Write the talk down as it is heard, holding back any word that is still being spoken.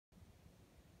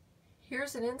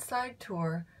Here's an inside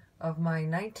tour of my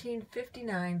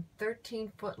 1959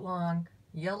 13-foot long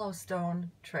Yellowstone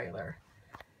trailer.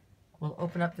 We'll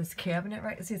open up this cabinet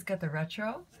right, see it's got the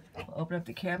retro. We'll open up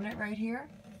the cabinet right here,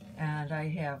 and I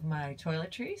have my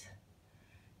toiletries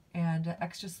and an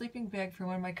extra sleeping bag for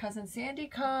when my cousin Sandy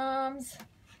comes.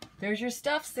 There's your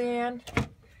stuff, Sand.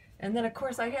 And then of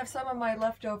course I have some of my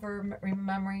leftover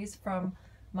memories from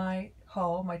my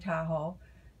Tahoe.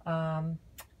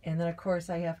 And then of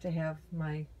course I have to have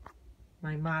my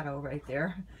motto right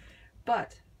there.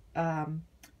 But an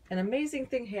amazing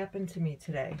thing happened to me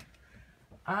today.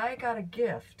 I got a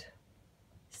gift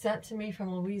sent to me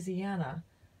from Louisiana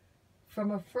from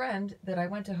a friend that I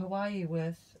went to Hawaii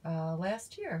with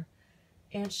last year.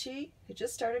 And she had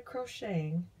just started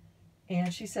crocheting,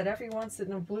 and she said every once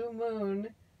in a blue moon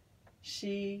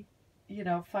she,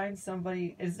 finds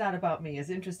somebody. It's not about me,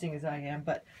 as interesting as I am,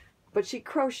 but she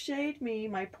crocheted me,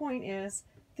 my point is,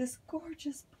 this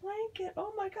gorgeous blanket.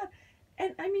 Oh my God.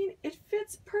 And I mean, it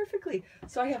fits perfectly.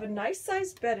 So I have a nice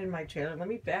sized bed in my trailer. Let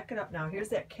me back it up now. Here's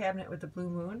that cabinet with the blue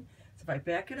moon. So if I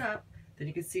back it up, then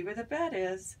you can see where the bed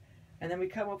is. And then we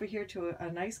come over here to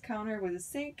a nice counter with a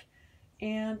sink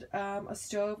and a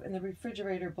stove and the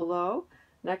refrigerator below.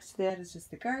 Next to that is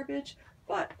just the garbage.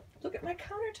 But look at my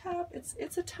countertop.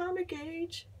 It's atomic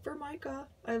age Formica.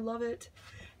 I love it.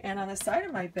 And on the side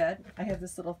of my bed, I have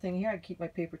this little thing here. I keep my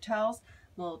paper towels,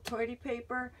 a little toilet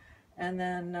paper, and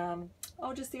then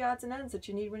just the odds and ends that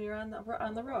you need when you're on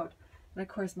the road. And of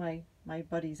course, my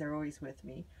buddies are always with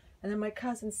me. And then my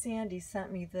cousin Sandy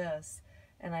sent me this,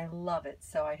 and I love it.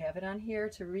 So I have it on here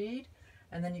to read.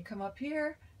 And then you come up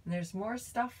here, and there's more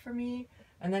stuff for me.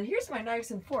 And then here's my knives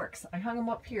and forks. I hung them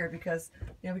up here because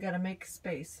we got to make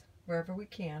space wherever we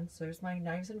can. So there's my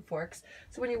knives and forks.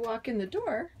 So when you walk in the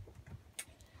door,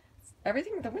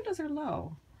 the windows are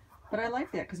low, but I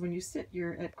like that because when you sit,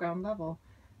 you're at ground level.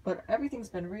 But everything's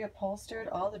been reupholstered.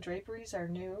 All the draperies are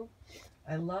new.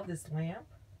 I love this lamp.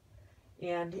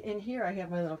 And in here I have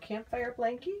my little campfire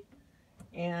blankie.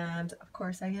 And of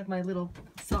course I have my little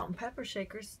salt and pepper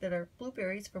shakers that are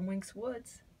blueberries from Winks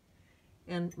Woods.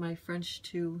 And my French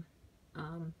 2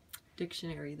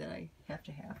 dictionary that I have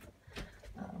to have.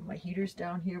 My heater's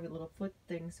down here with a little foot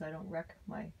thing so I don't wreck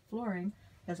my flooring.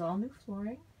 It has all new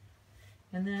flooring.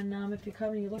 And then if you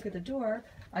come and you look at the door,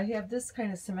 I have this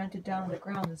kind of cemented down on the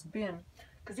ground, this bin.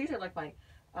 Because these are like my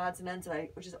odds and ends that I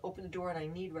just open the door and I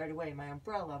need right away. My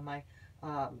umbrella, my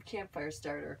campfire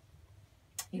starter,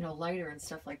 lighter and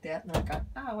stuff like that. And then I got,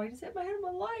 I just hit my head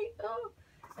on my light. Oh.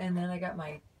 And then I got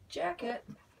my jacket,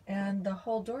 and the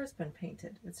whole door's been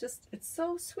painted. It's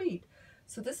so sweet.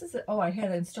 So this is, I had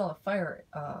to install a fire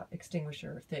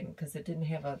extinguisher thing because it didn't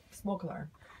have a smoke alarm.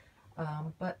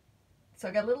 So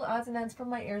I got little odds and ends from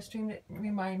my Airstream that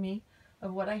remind me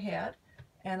of what I had.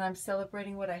 And I'm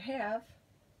celebrating what I have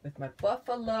with my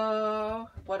buffalo.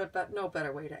 No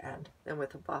better way to end than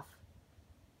with a buff.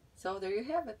 So there you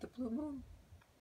have it, the blue moon.